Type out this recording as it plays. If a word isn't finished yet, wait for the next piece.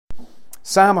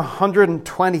Psalm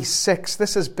 126.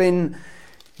 This has been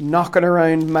knocking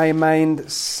around my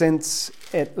mind since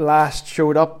it last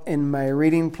showed up in my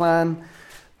reading plan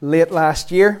late last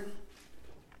year.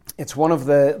 It's one of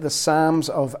the Psalms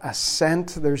of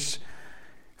Ascent. There's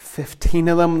 15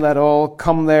 of them that all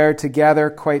come there together,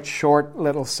 quite short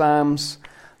little psalms.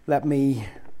 Let me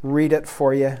read it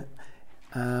for you,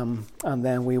 and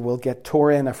then we will get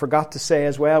tore in. I forgot to say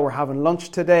as well, we're having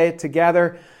lunch today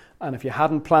together. And if you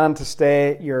hadn't planned to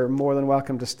stay, you're more than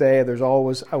welcome to stay. There's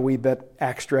always a wee bit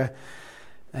extra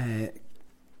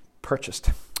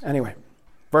purchased. Anyway,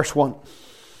 verse 1.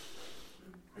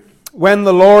 When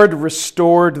the Lord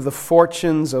restored the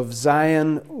fortunes of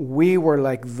Zion, we were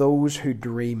like those who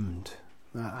dreamed.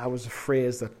 That was a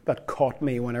phrase that caught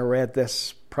me when I read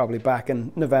this, probably back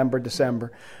in November,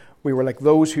 December. We were like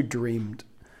those who dreamed.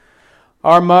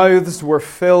 Our mouths were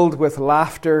filled with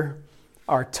laughter,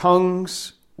 our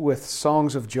tongues with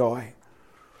songs of joy.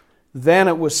 Then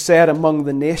it was said among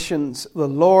the nations, the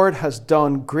Lord has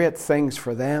done great things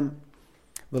for them.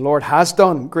 The Lord has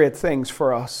done great things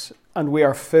for us, and we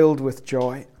are filled with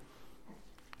joy.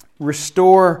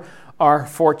 Restore our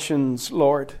fortunes,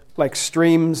 Lord, like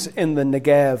streams in the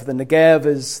Negev. The Negev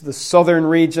is the southern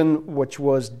region, which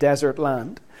was desert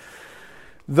land.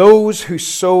 Those who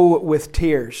sow with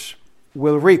tears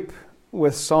will reap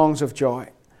with songs of joy.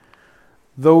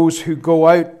 Those who go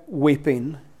out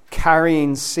weeping,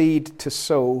 carrying seed to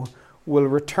sow, will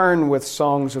return with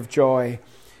songs of joy,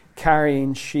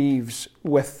 carrying sheaves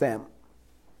with them.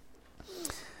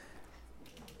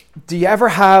 Do you ever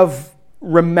have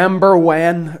remember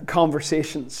when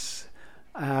conversations?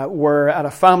 We're at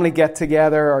a family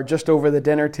get-together or just over the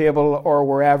dinner table or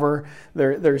wherever.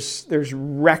 There's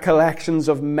recollections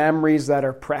of memories that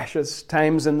are precious,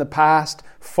 times in the past,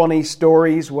 funny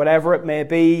stories, whatever it may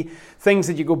be, things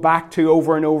that you go back to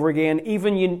over and over again.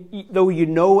 Even though you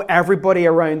know everybody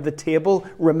around the table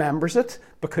remembers it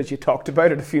because you talked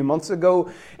about it a few months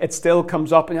ago, it still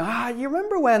comes up and you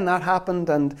remember when that happened?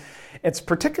 And it's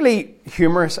particularly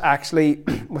humorous actually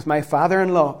with my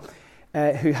father-in-law,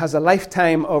 who has a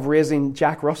lifetime of raising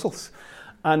Jack Russells.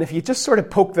 And if you just sort of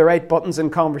poke the right buttons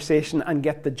in conversation and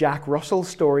get the Jack Russell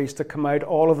stories to come out,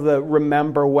 all of the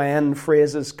remember when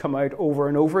phrases come out over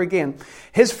and over again.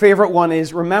 His favourite one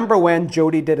is, remember when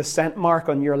Jody did a scent mark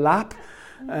on your lap?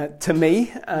 To me,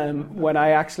 when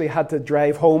I actually had to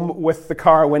drive home with the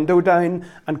car window down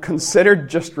and considered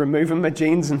just removing my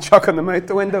jeans and chucking them out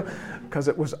the window because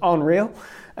it was unreal.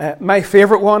 My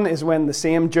favourite one is when the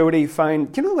same Jody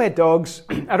found, do you know why dogs,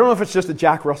 I don't know if it's just a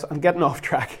Jack Russell, I'm getting off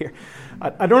track here.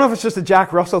 I don't know if it's just a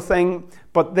Jack Russell thing,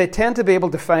 but they tend to be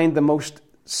able to find the most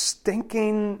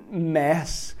stinking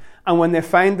mess. And when they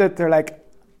find it, they're like,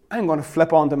 I'm going to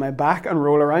flip onto my back and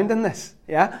roll around in this.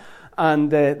 Yeah. And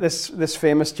this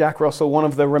famous Jack Russell, one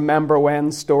of the remember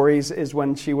when stories is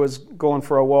when she was going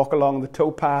for a walk along the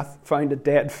towpath, found a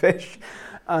dead fish,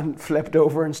 and flipped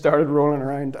over and started rolling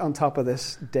around on top of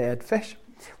this dead fish.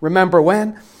 Remember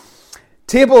when?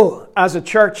 Table as a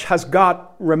church has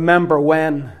got remember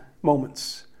when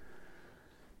moments.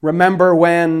 Remember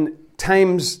when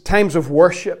times of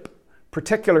worship,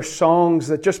 particular songs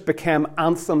that just became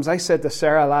anthems. I said to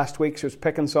Sarah last week, she was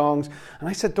picking songs, and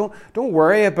I said, don't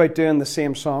worry about doing the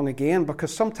same song again,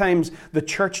 because sometimes the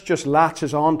church just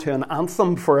latches on to an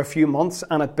anthem for a few months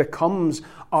and it becomes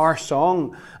our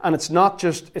song. And it's not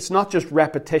just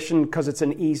repetition because it's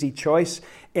an easy choice.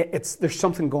 There's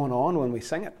something going on when we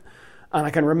sing it. And I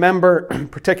can remember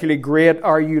particularly great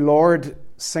Are You Lord,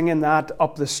 singing that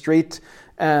up the street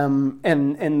in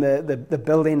the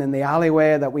building in the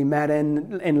alleyway that we met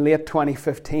in late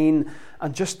 2015,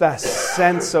 and just that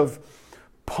sense of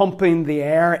pumping the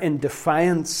air in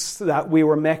defiance that we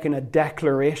were making a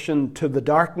declaration to the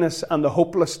darkness and the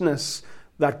hopelessness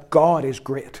that God is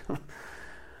great.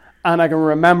 And I can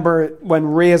remember when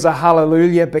Raise a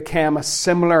Hallelujah became a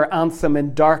similar anthem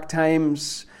in dark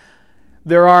times.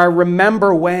 There are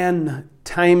remember when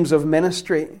times of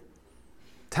ministry.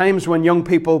 Times when young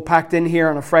people packed in here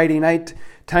on a Friday night.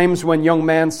 Times when young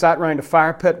men sat around a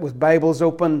fire pit with Bibles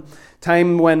open.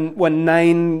 Time when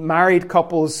 9 married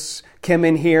couples came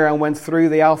in here and went through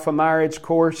the Alpha Marriage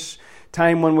course.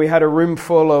 Time when we had a room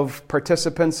full of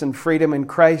participants in Freedom in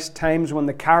Christ. Times when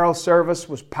the carol service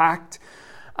was packed.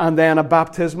 And then a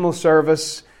baptismal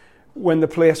service when the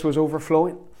place was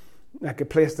overflowing. Like a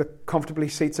place that comfortably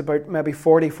seats about maybe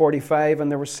 40, 45, and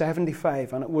there were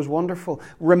 75, and it was wonderful.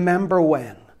 Remember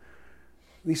when.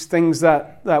 These things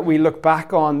that we look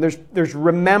back on. There's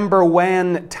remember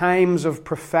when times of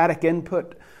prophetic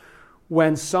input,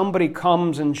 when somebody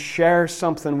comes and shares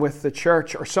something with the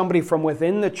church, or somebody from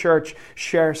within the church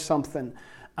shares something,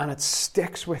 And it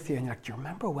sticks with you. And you're like, do you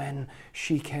remember when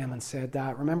she came and said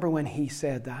that? Remember when he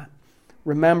said that?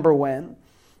 Remember when?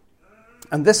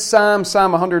 And this Psalm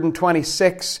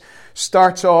 126,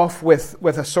 starts off with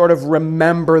a sort of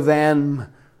remember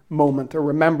then moment, or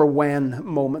remember when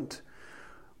moment.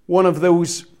 One of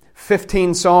those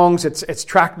 15 songs, it's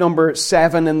track number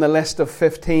 7 in the list of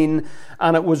 15,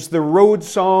 and it was the road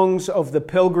songs of the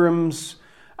pilgrims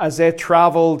as they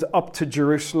travelled up to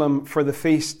Jerusalem for the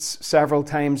feasts several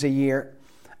times a year.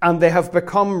 And they have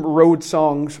become road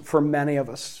songs for many of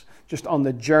us, just on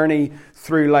the journey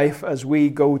through life as we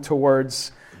go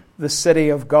towards the city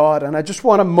of God. And I just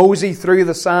want to mosey through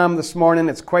the psalm this morning.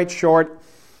 It's quite short,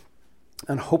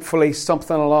 and hopefully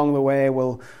something along the way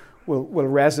will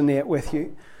resonate with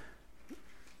you.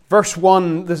 Verse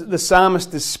 1, the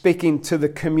psalmist is speaking to the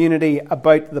community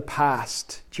about the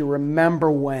past. Do you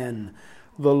remember when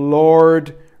the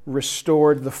Lord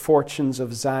restored the fortunes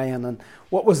of Zion? And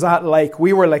what was that like?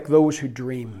 We were like those who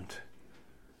dreamed.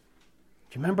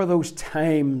 Do you remember those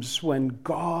times when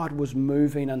God was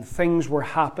moving and things were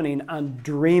happening and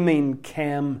dreaming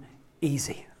came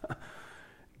easy?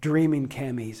 Dreaming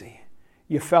came easy.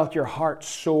 You felt your heart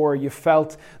soar. You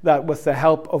felt that with the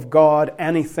help of God,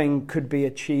 anything could be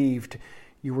achieved.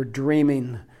 You were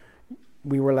dreaming.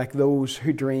 We were like those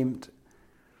who dreamed.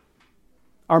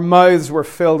 Our mouths were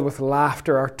filled with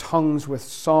laughter, our tongues with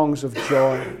songs of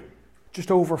joy,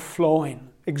 just overflowing,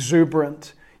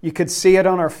 exuberant. You could see it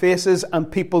on our faces,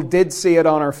 and people did see it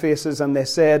on our faces, and they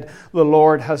said, the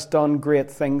Lord has done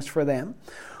great things for them.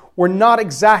 We're not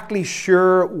exactly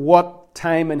sure what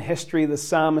time in history the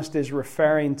psalmist is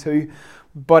referring to,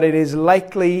 but it is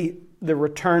likely the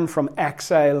return from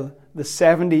exile, the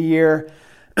 70-year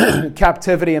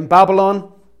captivity in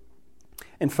Babylon.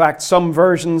 In fact, some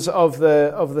versions of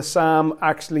the psalm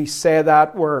actually say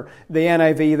that, where the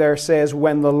NIV there says,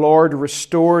 when the Lord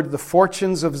restored the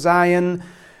fortunes of Zion.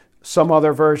 Some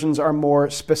other versions are more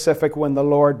specific, when the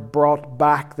Lord brought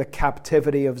back the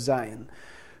captivity of Zion.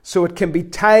 So it can be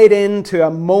tied into a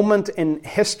moment in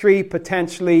history,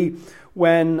 potentially,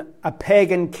 when a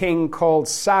pagan king called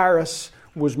Cyrus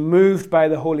was moved by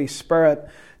the Holy Spirit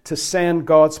to send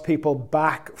God's people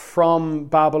back from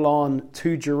Babylon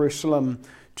to Jerusalem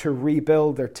to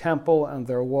rebuild their temple and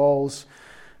their walls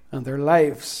and their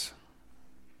lives.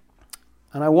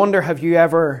 And I wonder, have you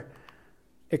ever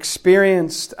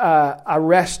experienced a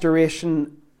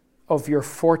restoration of your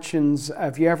fortunes?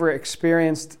 Have you ever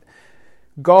experienced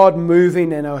God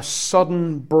moving in a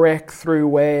sudden breakthrough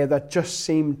way that just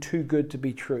seemed too good to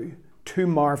be true, too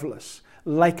marvelous,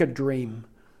 like a dream?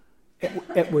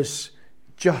 It was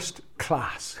just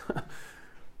class.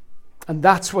 And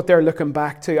that's what they're looking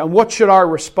back to. And what should our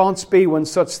response be when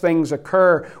such things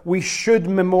occur? We should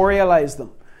memorialize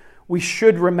them. We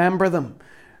should remember them.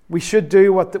 We should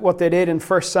do what they did in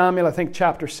 1 Samuel, I think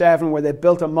chapter 7, where they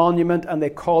built a monument and they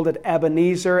called it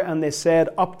Ebenezer, and they said,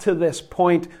 up to this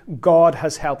point, God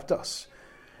has helped us.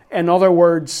 In other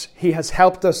words, He has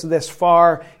helped us this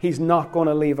far. He's not going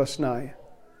to leave us now.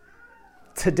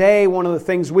 Today, one of the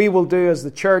things we will do as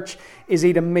the church is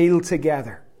eat a meal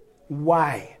together.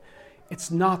 Why?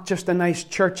 It's not just a nice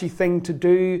churchy thing to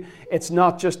do. It's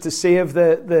not just to save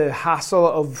the hassle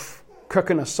of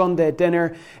cooking a Sunday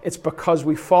dinner. It's because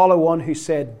we follow one who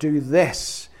said, do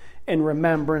this in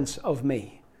remembrance of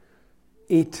me.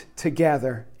 Eat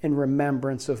together in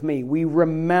remembrance of me. We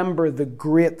remember the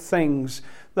great things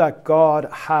that God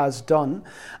has done.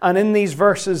 And in these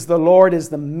verses, the Lord is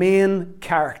the main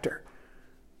character.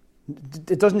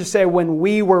 It doesn't just say when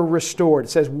we were restored. It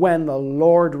says when the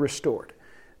Lord restored.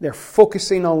 They're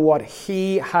focusing on what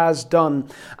He has done.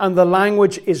 And the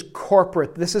language is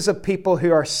corporate. This is a people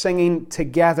who are singing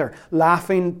together,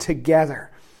 laughing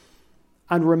together,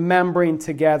 and remembering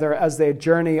together as they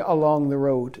journey along the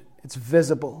road. It's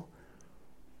visible.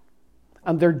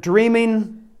 And they're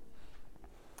dreaming.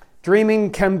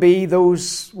 Dreaming can be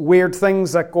those weird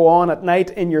things that go on at night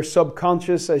in your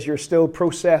subconscious as you're still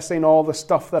processing all the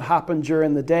stuff that happened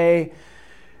during the day.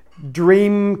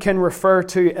 Dream can refer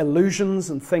to illusions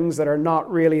and things that are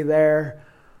not really there.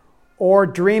 Or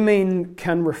dreaming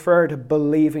can refer to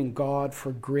believing God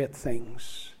for great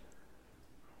things.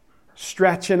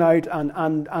 Stretching out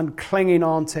and clinging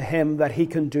on to Him that He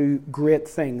can do great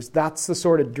things. That's the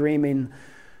sort of dreaming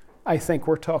I think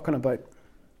we're talking about.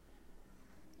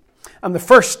 And the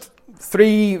first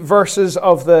 3 verses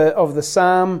of the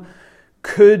psalm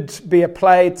could be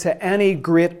applied to any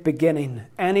great beginning,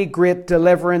 any great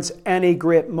deliverance, any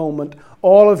great moment.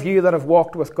 All of you that have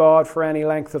walked with God for any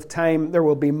length of time, there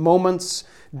will be moments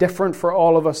different for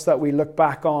all of us that we look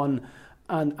back on,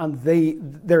 and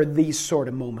they're these sort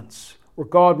of moments where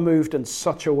God moved in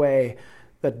such a way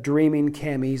that dreaming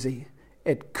came easy.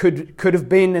 It could have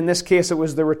been, in this case, it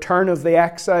was the return of the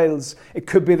exiles. It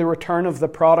could be the return of the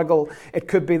prodigal. It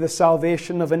could be the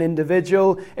salvation of an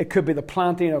individual. It could be the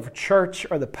planting of a church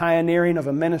or the pioneering of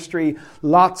a ministry.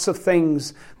 Lots of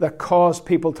things that cause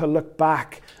people to look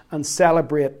back and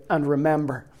celebrate and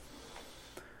remember.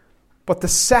 But the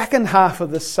second half of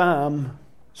the psalm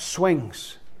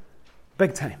swings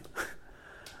big time.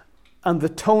 And the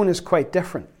tone is quite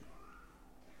different.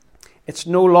 It's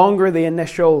no longer the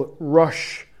initial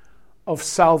rush of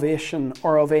salvation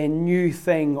or of a new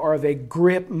thing or of a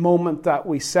great moment that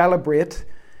we celebrate.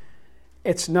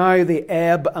 It's now the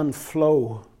ebb and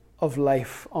flow of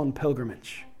life on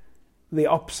pilgrimage. The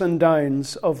ups and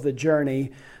downs of the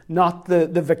journey, not the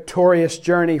victorious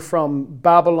journey from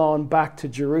Babylon back to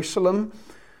Jerusalem,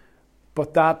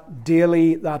 but that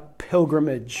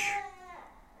pilgrimage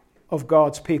of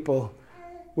God's people,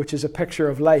 which is a picture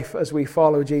of life as we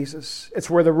follow Jesus. It's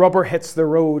where the rubber hits the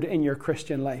road in your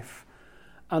Christian life.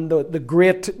 And the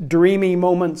great dreamy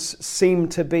moments seem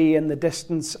to be in the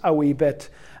distance a wee bit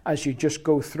as you just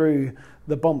go through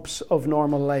the bumps of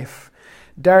normal life.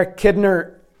 Derek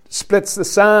Kidner splits the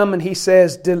psalm and he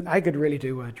says, I could really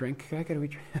do a drink. Can I get a wee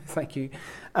drink? Thank you.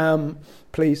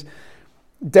 Please.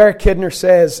 Derek Kidner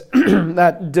says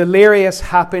that delirious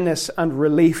happiness and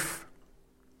relief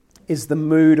is the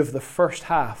mood of the first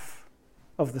half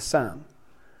of the psalm.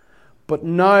 But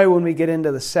now when we get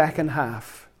into the second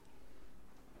half,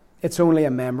 it's only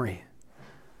a memory.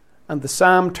 And the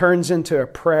psalm turns into a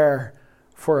prayer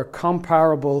for a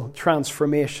comparable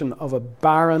transformation of a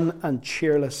barren and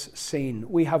cheerless scene.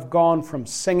 We have gone from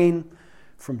singing,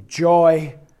 from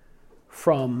joy,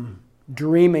 from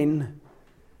dreaming,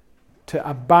 to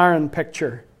a barren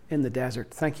picture in the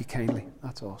desert. Thank you kindly.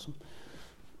 That's awesome.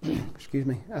 Excuse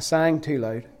me, I sang too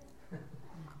loud.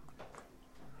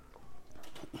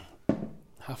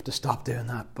 Have to stop doing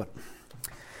that, but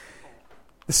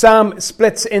the psalm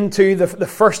splits into the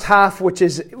first half, which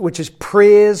is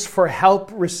praise for help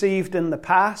received in the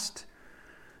past,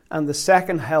 and the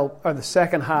second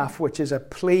half, which is a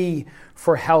plea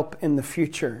for help in the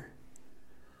future.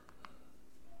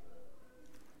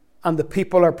 And the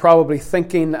people are probably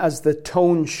thinking, as the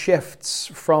tone shifts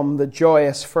from the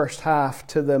joyous first half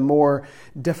to the more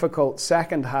difficult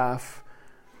second half,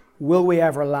 will we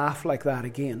ever laugh like that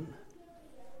again?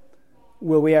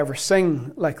 Will we ever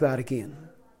sing like that again?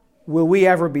 Will we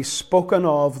ever be spoken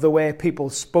of the way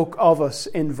people spoke of us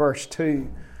in verse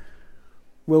 2?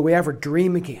 Will we ever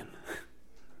dream again?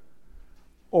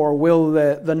 Or will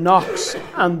the knocks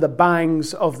and the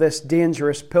bangs of this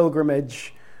dangerous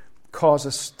pilgrimage cause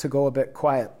us to go a bit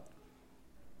quiet?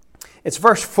 It's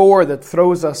verse 4 that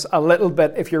throws us a little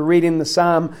bit. If you're reading the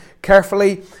psalm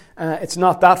carefully, it's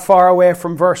not that far away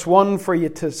from verse 1 for you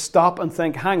to stop and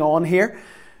think, hang on here.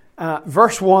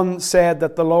 Verse 1 said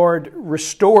that the Lord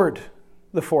restored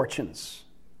the fortunes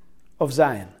of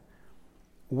Zion.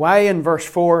 Why in verse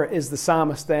 4 is the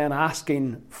psalmist then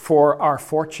asking for our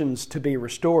fortunes to be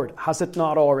restored? Has it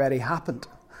not already happened?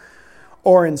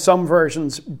 Or in some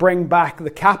versions, bring back the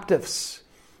captives.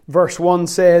 Verse 1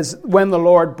 says, when the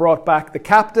Lord brought back the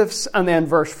captives, and then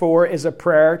verse 4 is a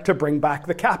prayer to bring back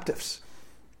the captives.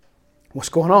 What's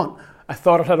going on? I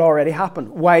thought it had already happened.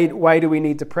 Why do we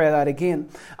need to pray that again?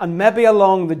 And maybe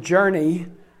along the journey,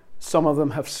 some of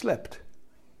them have slipped.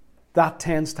 That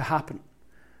tends to happen.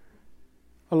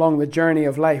 Along the journey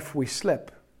of life, we slip,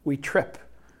 we trip.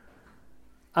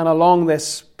 And along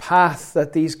this path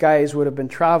that these guys would have been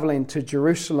traveling to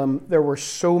Jerusalem, there were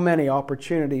so many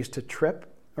opportunities to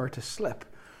trip or to slip.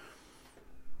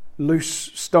 Loose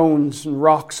stones and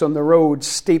rocks on the road,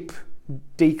 steep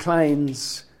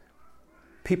declines,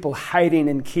 people hiding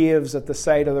in caves at the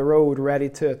side of the road ready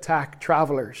to attack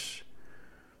travelers.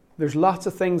 There's lots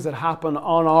of things that happen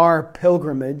on our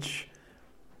pilgrimage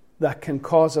that can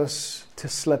cause us to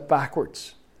slip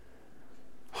backwards.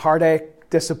 Heartache,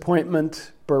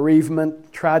 disappointment,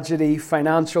 bereavement, tragedy,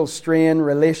 financial strain,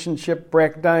 relationship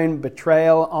breakdown,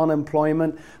 betrayal,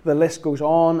 unemployment. The list goes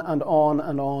on and on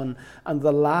and on. And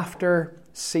the laughter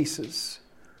ceases.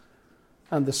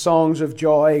 And the songs of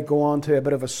joy go on to a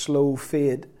bit of a slow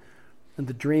fade. And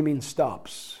the dreaming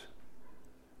stops.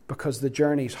 Because the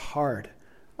journey's hard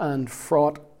and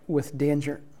fraught with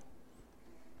danger.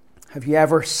 Have you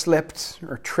ever slipped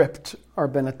or tripped or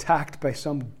been attacked by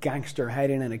some gangster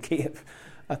hiding in a cave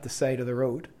at the side of the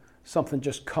road? Something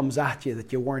just comes at you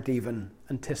that you weren't even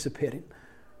anticipating.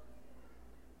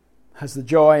 Has the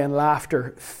joy and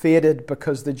laughter faded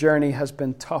because the journey has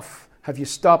been tough Have you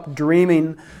stopped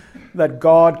dreaming that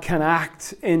God can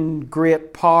act in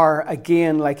great power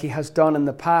again like he has done in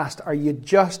the past? Are you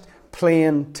just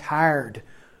plain tired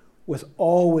with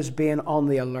always being on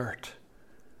the alert?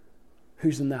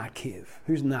 Who's in that cave?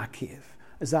 Who's in that cave?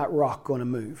 Is that rock going to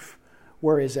move?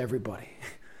 Where is everybody?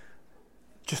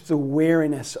 Just the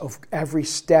weariness of every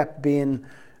step being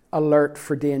alert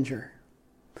for danger.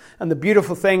 And the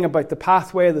beautiful thing about the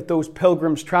pathway that those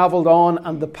pilgrims travelled on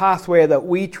and the pathway that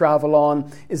we travel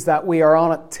on is that we are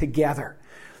on it together.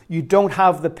 You don't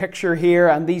have the picture here,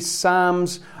 and these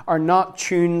psalms are not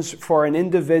tunes for an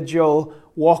individual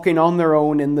walking on their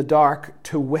own in the dark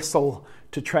to whistle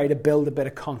to try to build a bit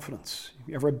of confidence.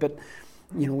 You ever a bit,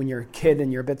 when you're a kid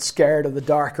and you're a bit scared of the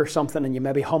dark or something, and you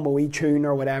maybe hum a wee tune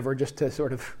or whatever just to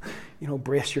sort of,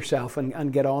 brace yourself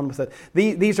and get on with it.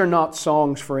 These are not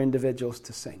songs for individuals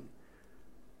to sing.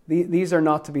 These are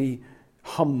not to be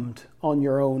hummed on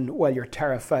your own while you're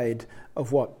terrified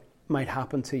of what might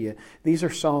happen to you. These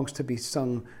are songs to be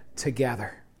sung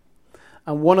together.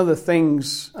 And one of the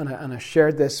things, and I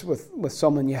shared this with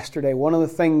someone yesterday, one of the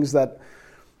things that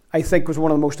I think was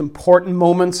one of the most important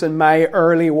moments in my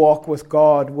early walk with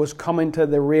God was coming to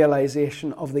the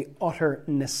realization of the utter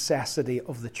necessity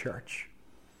of the church.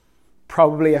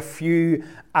 Probably a few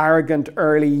arrogant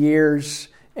early years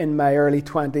in my early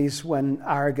 20s when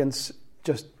arrogance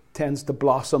just tends to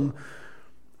blossom,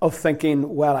 of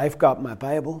thinking, well, I've got my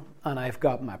Bible and I've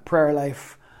got my prayer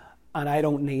life and I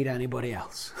don't need anybody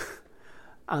else.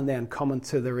 And then coming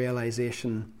to the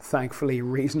realization, thankfully,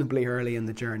 reasonably early in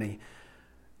the journey,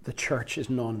 the church is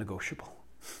non-negotiable.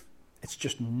 It's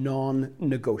just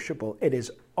non-negotiable. It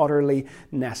is utterly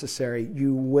necessary.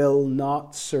 You will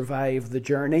not survive the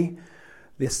journey.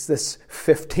 This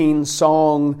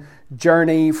 15-song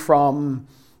journey from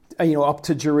up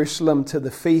to Jerusalem to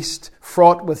the feast,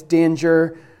 fraught with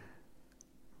danger.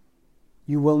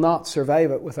 You will not survive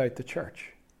it without the church.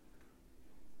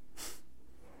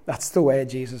 That's the way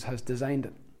Jesus has designed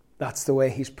it. That's the way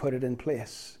he's put it in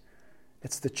place.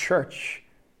 It's the church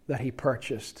that he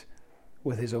purchased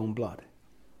with his own blood.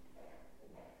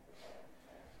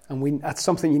 And that's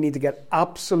something you need to get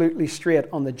absolutely straight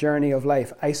on the journey of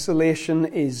life. Isolation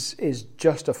is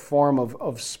just a form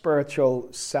of spiritual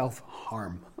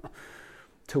self-harm.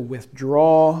 To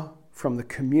withdraw from the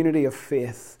community of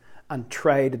faith and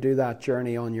try to do that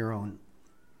journey on your own.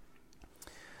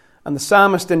 And the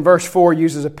psalmist in verse 4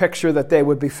 uses a picture that they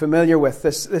would be familiar with,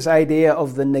 this idea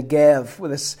of the Negev,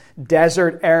 with this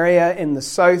desert area in the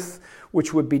south,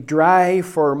 which would be dry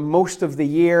for most of the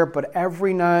year, but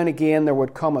every now and again there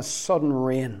would come a sudden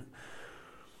rain.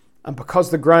 And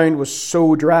because the ground was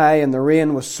so dry and the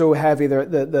rain was so heavy,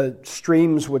 the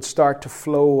streams would start to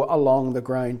flow along the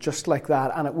ground, just like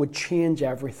that, and it would change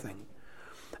everything.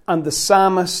 And the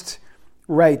psalmist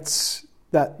writes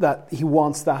that he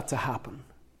wants that to happen.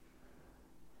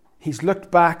 He's looked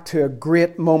back to a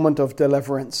great moment of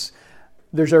deliverance.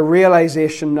 There's a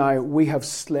realization now, we have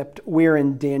slipped, we're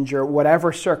in danger.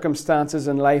 Whatever circumstances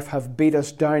in life have beat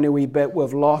us down a wee bit,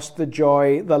 we've lost the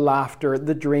joy, the laughter,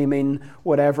 the dreaming,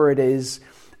 whatever it is.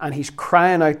 And he's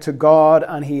crying out to God,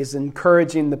 and he is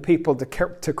encouraging the people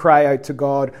to cry out to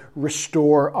God,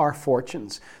 restore our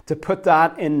fortunes. To put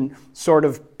that in sort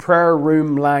of prayer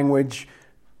room language,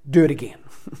 do it again.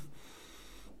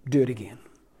 Do it again.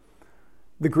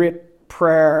 The great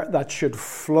prayer that should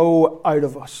flow out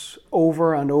of us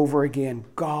over and over again.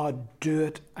 God, do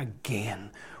it again.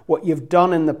 What you've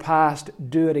done in the past,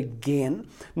 do it again.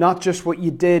 Not just what you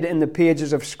did in the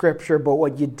pages of Scripture, but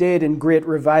what you did in great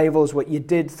revivals, what you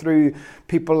did through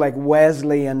people like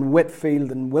Wesley and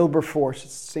Whitfield and Wilberforce. It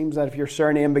seems that if your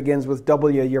surname begins with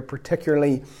W, you're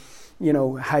particularly,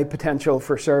 high potential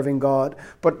for serving God.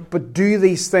 But do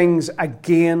these things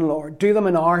again, Lord. Do them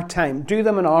in our time. Do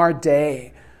them in our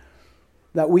day,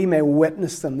 that we may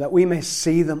witness them, that we may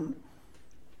see them.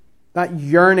 That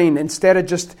yearning, instead of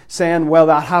just saying, well,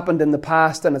 that happened in the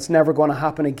past and it's never going to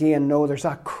happen again. No, there's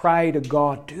that cry to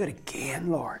God, do it again,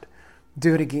 Lord.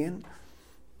 Do it again.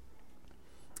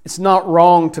 It's not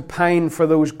wrong to pine for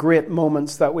those great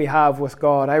moments that we have with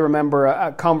God. I remember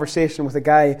a conversation with a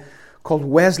guy called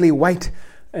Wesley White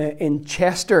in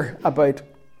Chester about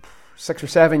 6 or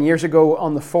 7 years ago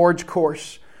on the Forge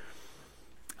course.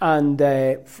 And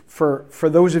for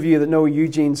those of you that know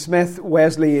Eugene Smith,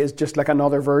 Wesley is just like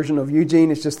another version of Eugene.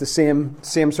 It's just the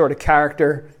same sort of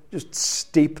character, just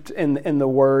steeped in the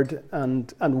word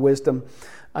and wisdom.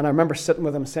 And I remember sitting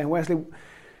with him saying, Wesley,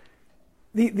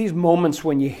 these moments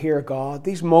when you hear God,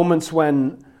 these moments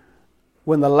when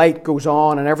the light goes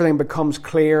on and everything becomes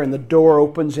clear and the door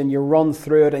opens and you run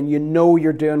through it and you know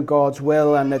you're doing God's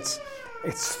will and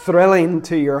It's thrilling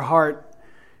to your heart.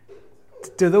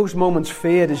 Do those moments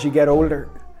fade as you get older?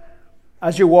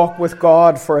 As you walk with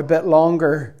God for a bit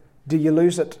longer, do you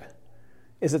lose it?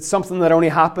 Is it something that only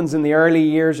happens in the early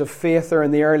years of faith or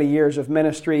in the early years of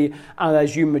ministry, and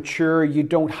as you mature, you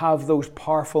don't have those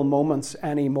powerful moments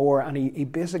anymore? And he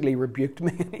basically rebuked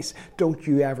me, and he said, don't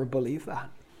you ever believe that.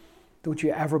 Don't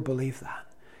you ever believe that.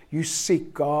 You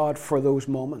seek God for those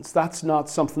moments. That's not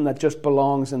something that just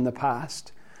belongs in the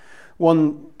past.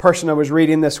 One person I was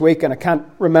reading this week, and I can't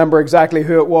remember exactly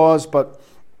who it was, but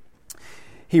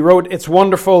he wrote, it's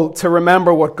wonderful to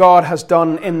remember what God has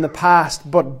done in the past,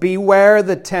 but beware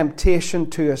the temptation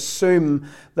to assume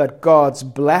that God's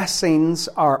blessings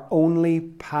are only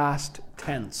past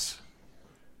tense.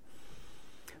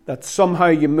 That somehow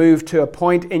you move to a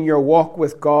point in your walk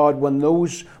with God when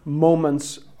those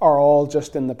moments are all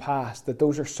just in the past, that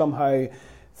those are somehow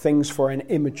things for an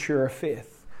immature faith.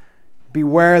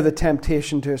 Beware the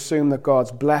temptation to assume that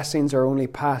God's blessings are only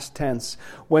past tense.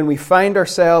 When we find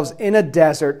ourselves in a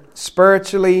desert,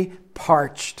 spiritually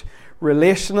parched,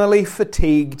 relationally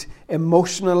fatigued,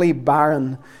 emotionally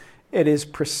barren, it is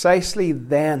precisely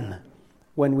then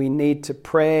when we need to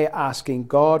pray, asking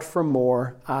God for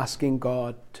more, asking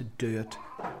God to do it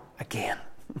again.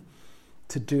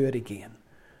 To do it again.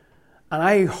 And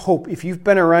I hope, if you've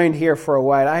been around here for a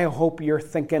while, I hope you're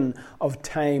thinking of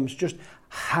times, just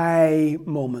high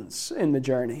moments in the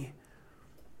journey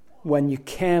when you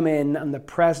came in and the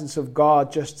presence of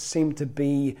God just seemed to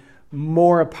be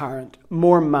more apparent,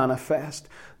 more manifest.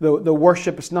 The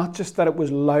worship, it's not just that it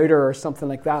was louder or something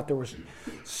like that. There was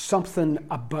something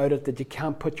about it that you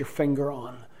can't put your finger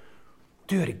on.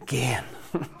 Do it again.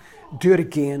 Do it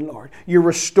again, Lord. You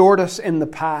restored us in the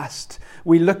past.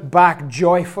 We look back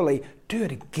joyfully. Do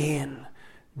it again.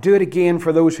 Do it again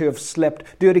for those who have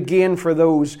slipped. Do it again for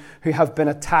those who have been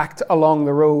attacked along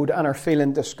the road and are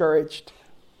feeling discouraged.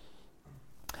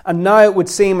 And now it would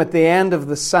seem at the end of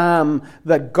the psalm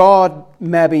that God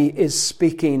maybe is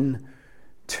speaking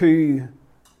to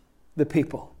the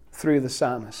people through the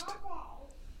psalmist.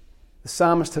 The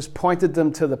psalmist has pointed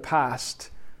them to the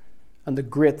past and the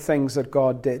great things that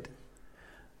God did.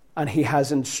 And he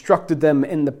has instructed them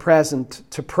in the present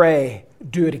to pray,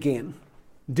 do it again.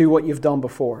 Do what you've done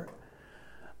before.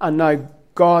 And now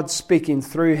God's speaking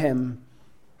through him.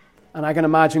 And I can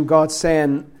imagine God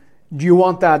saying, do you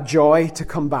want that joy to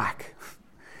come back?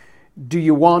 Do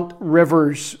you want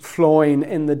rivers flowing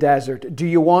in the desert? Do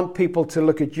you want people to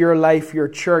look at your life, your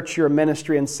church, your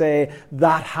ministry and say,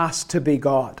 that has to be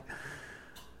God?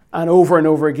 And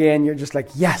over again, you're just like,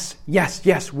 yes, yes,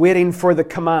 yes, waiting for the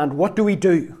command. What do we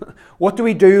do? What do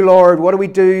we do, Lord? What do we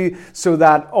do so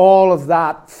that all of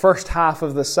that first half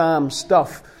of the psalm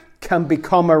stuff can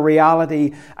become a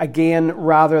reality again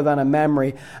rather than a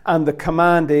memory? And the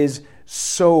command is,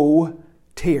 sow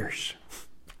tears.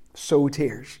 Sow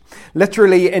tears.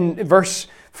 Literally in verse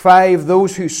 5,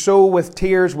 those who sow with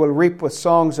tears will reap with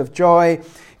songs of joy.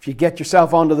 If you get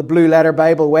yourself onto the Blue Letter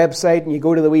Bible website and you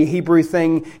go to the wee Hebrew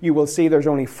thing, you will see there's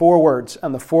only 4 words.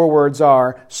 And the 4 words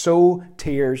are, sow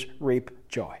tears, reap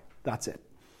joy. That's it.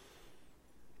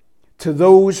 To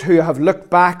those who have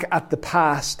looked back at the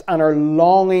past and are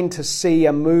longing to see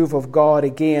a move of God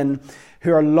again,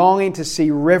 who are longing to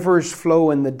see rivers flow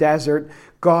in the desert,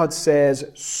 God says,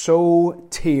 sow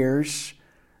tears,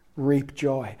 reap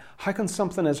joy. How can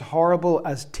something as horrible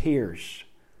as tears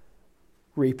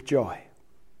reap joy?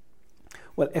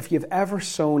 Well, if you've ever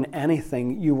sown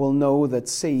anything, you will know that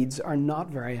seeds are not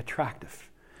very attractive.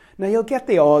 Now, you'll get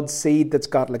the odd seed that's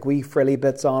got like wee frilly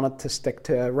bits on it to stick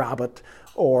to a rabbit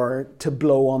or to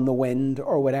blow on the wind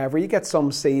or whatever. You get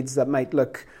some seeds that might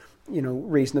look,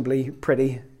 reasonably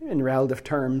pretty in relative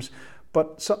terms.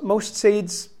 But most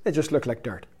seeds, they just look like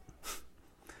dirt.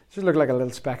 Just look like a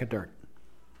little speck of dirt.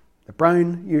 They're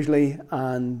brown, usually,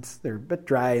 and they're a bit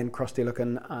dry and crusty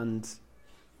looking, and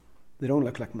they don't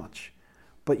look like much.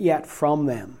 But yet from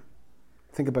them,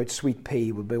 think about sweet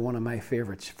pea would be one of my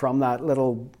favourites. From that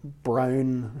little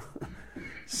brown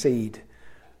seed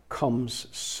comes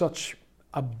such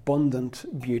abundant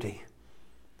beauty,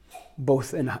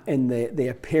 both in the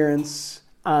appearance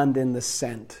and in the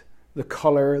scent, the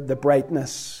colour, the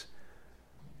brightness,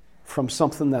 from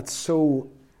something that's so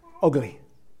ugly.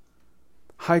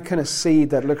 How can a seed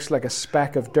that looks like a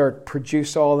speck of dirt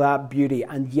produce all that beauty?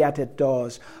 And yet it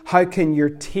does. How can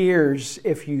your tears,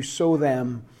 if you sow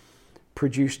them,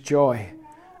 produce joy?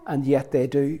 And yet they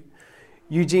do.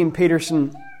 Eugene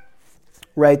Peterson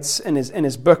writes in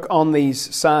his book on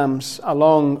these Psalms,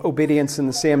 along obedience in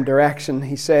the same direction,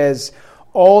 he says,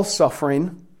 all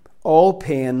suffering, all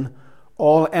pain,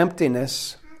 all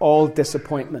emptiness, all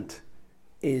disappointment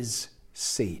is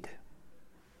seed.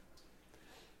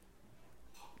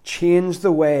 Change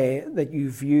the way that you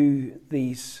view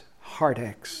these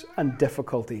heartaches and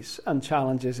difficulties and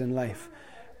challenges in life.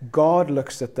 God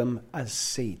looks at them as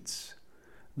seeds.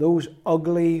 Those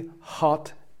ugly,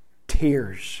 hot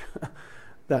tears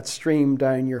that stream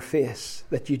down your face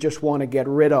that you just want to get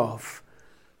rid of,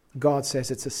 God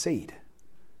says it's a seed.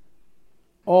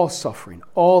 All suffering,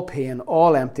 all pain,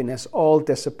 all emptiness, all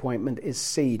disappointment is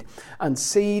seed. And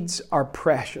seeds are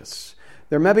precious.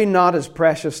 They're maybe not as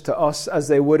precious to us as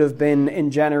they would have been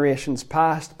in generations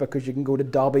past, because you can go to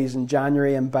Dobby's in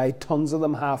January and buy tons of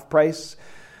them half price.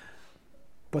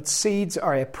 But seeds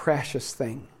are a precious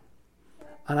thing.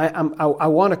 And I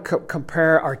want to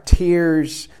compare our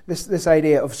tears, this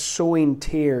idea of sowing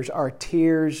tears, our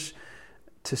tears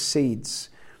to seeds.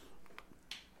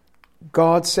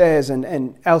 God says,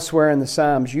 and elsewhere in the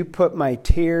Psalms, you put my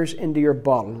tears into your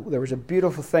bottle. There was a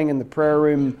beautiful thing in the prayer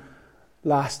room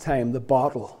last time, the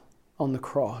bottle on the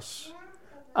cross.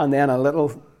 And then a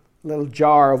little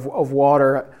jar of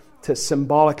water to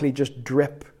symbolically just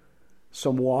drip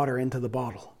some water into the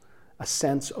bottle. A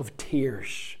sense of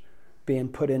tears being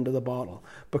put into the bottle.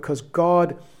 Because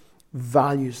God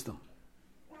values them.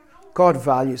 God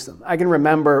values them. I can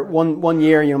remember one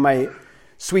year, my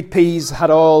sweet peas had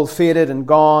all faded and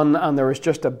gone, and there was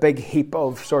just a big heap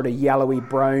of sort of yellowy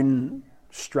brown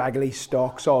straggly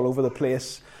stalks all over the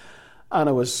place. And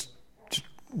I was just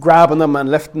grabbing them and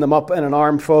lifting them up in an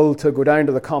armful to go down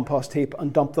to the compost heap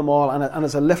and dump them all. And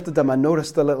as I lifted them, I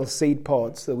noticed the little seed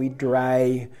pods, the wee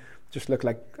dry, just look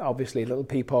like obviously little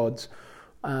pea pods.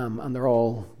 And they're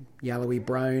all yellowy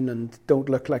brown and don't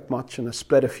look like much. And I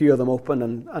split a few of them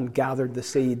open and gathered the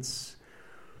seeds.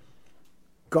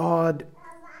 God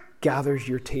gathers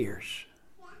your tears.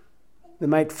 They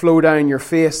might flow down your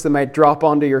face, they might drop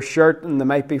onto your shirt, and they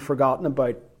might be forgotten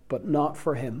about, but not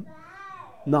for Him.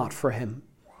 Not for Him.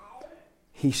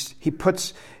 He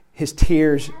puts His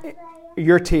tears,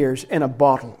 your tears, in a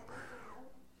bottle.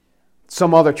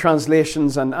 Some other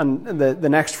translations and the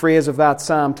next phrase of that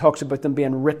psalm talks about them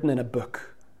being written in a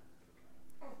book.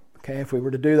 Okay, if we were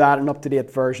to do that, an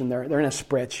up-to-date version, they're in a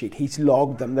spreadsheet. He's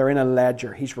logged them. They're in a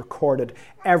ledger. He's recorded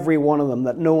every one of them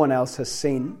that no one else has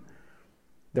seen.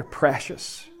 They're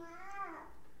precious.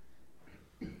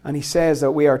 And He says that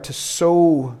we are to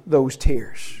sow those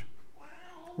tears.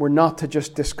 We're not to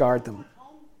just discard them.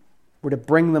 We're to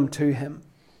bring them to Him.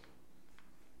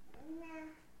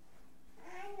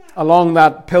 Along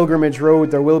that pilgrimage road,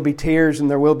 there will be tears and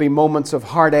there will be moments of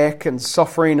heartache and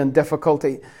suffering and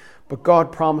difficulty. But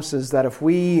God promises that if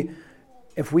we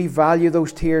value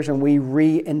those tears and we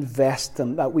reinvest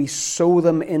them, that we sow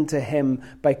them into Him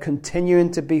by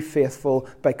continuing to be faithful,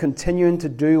 by continuing to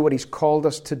do what He's called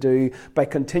us to do, by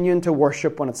continuing to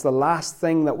worship when it's the last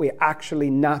thing that we actually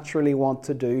naturally want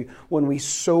to do, when we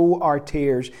sow our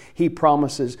tears, He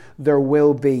promises there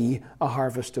will be a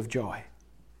harvest of joy.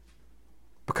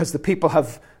 Because the people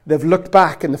they've looked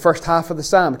back in the first half of the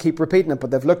psalm, keep repeating it,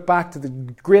 but they've looked back to the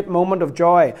great moment of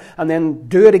joy and then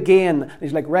do it again. And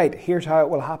He's like, right, here's how it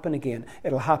will happen again.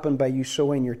 It'll happen by you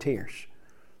sowing your tears.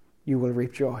 You will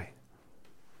reap joy.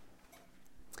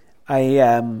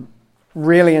 I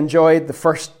really enjoyed the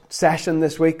first session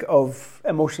this week of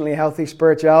Emotionally Healthy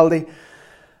Spirituality.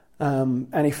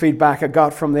 Any feedback I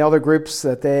got from the other groups,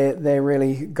 that they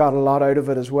really got a lot out of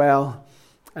it as well.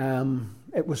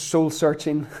 It was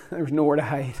soul-searching. There was nowhere to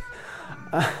hide.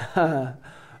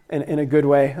 In a good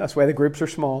way. That's why the groups are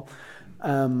small.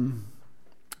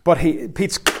 But Pete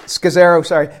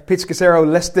Scazzero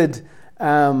listed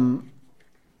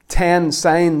 10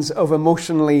 signs of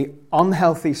emotionally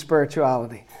unhealthy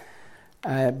spirituality.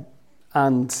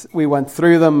 And we went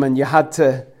through them, and you had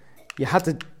to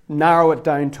narrow it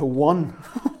down to one,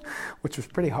 which was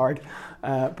pretty hard,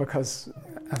 because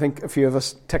I think a few of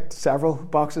us ticked several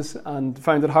boxes and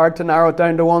found it hard to narrow it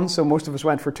down to one, so most of us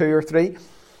went for 2 or 3.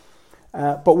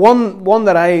 But one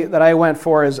that I went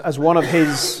for as one of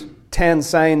his 10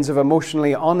 signs of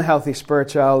emotionally unhealthy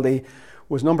spirituality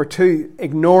was number 2,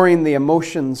 ignoring the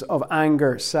emotions of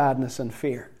anger, sadness, and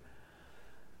fear.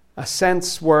 A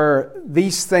sense where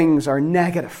these things are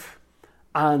negative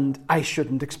and I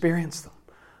shouldn't experience them.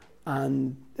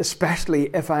 And especially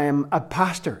if I am a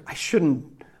pastor, I shouldn't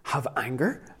have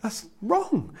anger. That's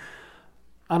wrong.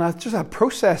 And I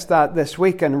processed that this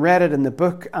week and read it in the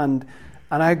book, and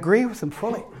I agree with him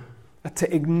fully. That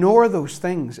to ignore those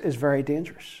things is very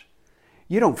dangerous.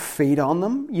 You don't feed on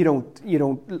them. You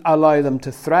don't allow them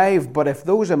to thrive. But if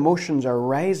those emotions are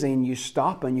rising, you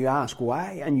stop and you ask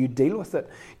why, and you deal with it.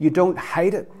 You don't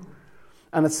hide it.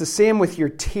 And it's the same with your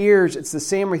tears. It's the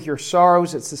same with your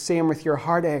sorrows. It's the same with your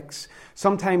heartaches.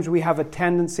 Sometimes we have a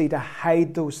tendency to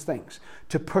hide those things,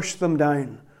 to push them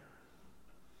down.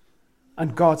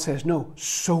 And God says, no,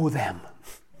 sow them.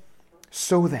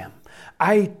 Sow them.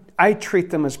 I treat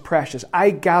them as precious.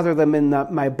 I gather them in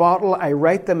my bottle. I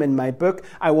write them in my book.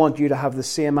 I want you to have the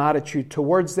same attitude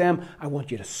towards them. I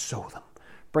want you to sow them.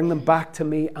 Bring them back to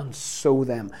me and sow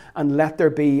them. And let there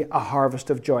be a harvest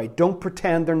of joy. Don't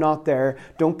pretend they're not there.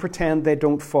 Don't pretend they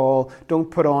don't fall. Don't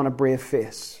put on a brave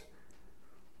face.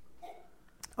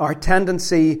 Our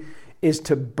tendency is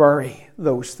to bury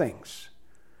those things.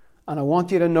 And I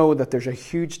want you to know that there's a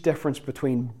huge difference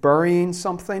between burying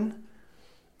something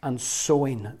and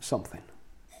sowing something.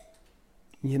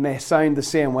 You may sound the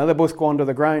same. Well, they both go under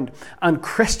the ground. And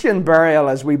Christian burial,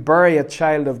 as we bury a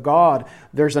child of God,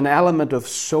 there's an element of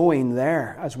sowing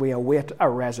there as we await a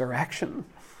resurrection.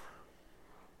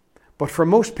 But for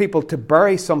most people, to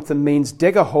bury something means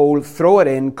dig a hole, throw it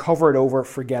in, cover it over,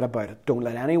 forget about it. Don't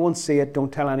let anyone see it.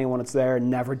 Don't tell anyone it's there.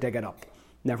 Never dig it up.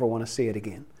 Never want to see it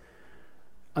again.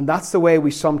 And that's the way we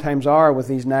sometimes are with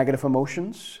these negative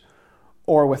emotions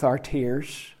or with our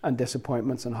tears and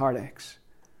disappointments and heartaches.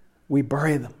 We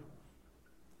bury them.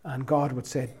 And God would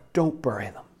say, don't bury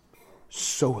them.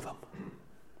 Sow them.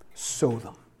 Sow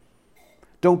them.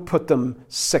 Don't put them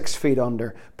 6 feet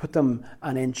under. Put them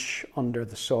an inch under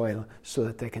the soil so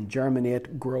that they can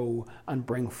germinate, grow, and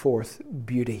bring forth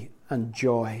beauty and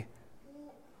joy.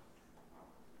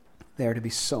 They are to be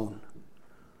sown.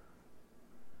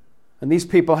 And these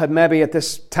people had maybe at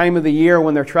this time of the year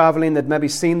when they're traveling, they'd maybe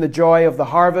seen the joy of the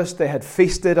harvest. They had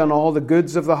feasted on all the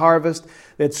goods of the harvest.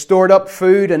 They'd stored up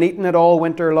food and eaten it all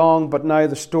winter long, but now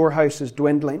the storehouse is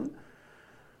dwindling.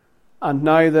 And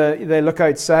now they look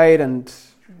outside, and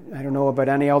I don't know about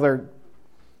any other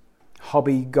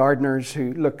hobby gardeners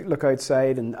who look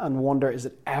outside and wonder, is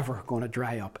it ever going to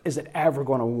dry up? Is it ever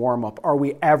going to warm up? Are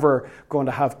we ever going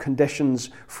to have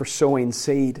conditions for sowing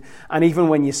seed? And even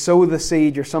when you sow the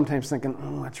seed, you're sometimes thinking,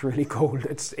 oh, it's really cold.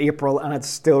 It's April and it's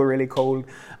still really cold.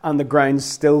 And the ground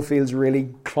still feels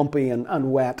really clumpy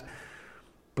and wet.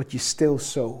 But you still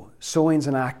sow. Sowing's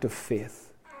an act of faith.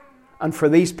 And for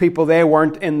these people, they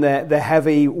weren't in the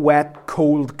heavy, wet,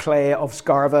 cold clay of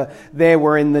Scarva. They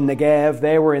were in the Negev.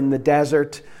 They were in the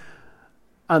desert.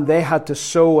 And they had to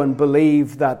sow and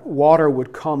believe that water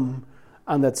would come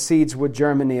and that seeds would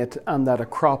germinate and that a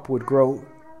crop would grow.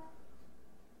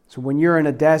 So when you're in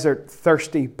a desert,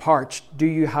 thirsty, parched, do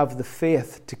you have the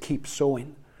faith to keep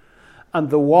sowing?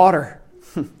 And the water,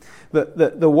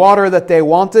 the water that they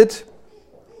wanted,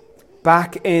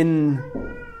 back in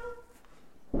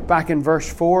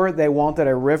verse 4, they wanted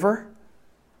a river.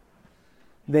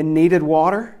 They needed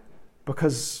water,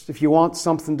 because if you want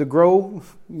something to grow,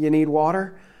 you need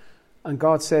water. And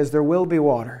God says there will be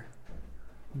water,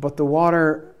 but the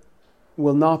water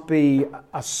will not be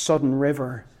a sudden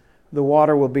river. The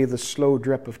water will be the slow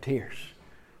drip of tears.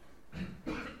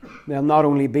 They'll not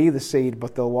only be the seed,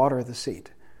 but they'll water the seed.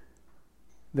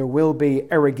 There will be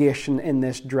irrigation in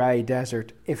this dry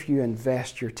desert if you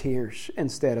invest your tears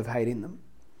instead of hiding them.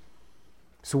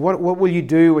 So what will you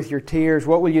do with your tears?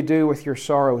 What will you do with your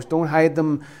sorrows? Don't hide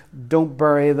them. Don't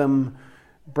bury them.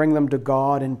 Bring them to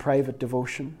God in private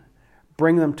devotion.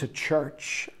 Bring them to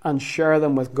church and share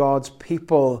them with God's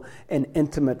people in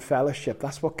intimate fellowship.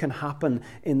 That's what can happen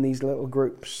in these little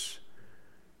groups.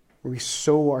 We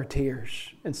sow our tears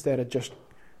instead of just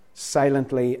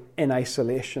silently in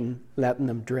isolation letting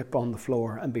them drip on the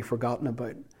floor and be forgotten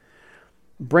about.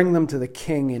 Bring them to the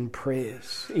King in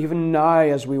praise. Even now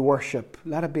as we worship,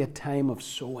 let it be a time of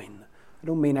sowing. I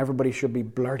don't mean everybody should be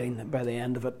blurting by the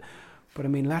end of it, but I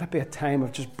mean let it be a time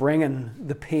of just bringing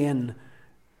the pain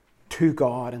to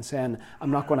God and saying,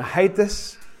 I'm not going to hide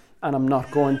this, and I'm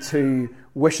not going to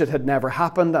wish it had never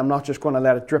happened. I'm not just going to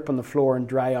let it drip on the floor and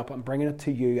dry up. I'm bringing it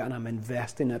to you, and I'm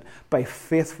investing it by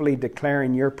faithfully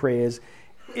declaring your praise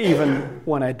even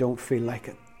when I don't feel like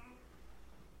it.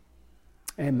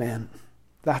 Amen.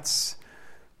 That's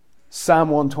Psalm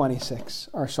 126,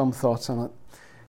 or some thoughts on it.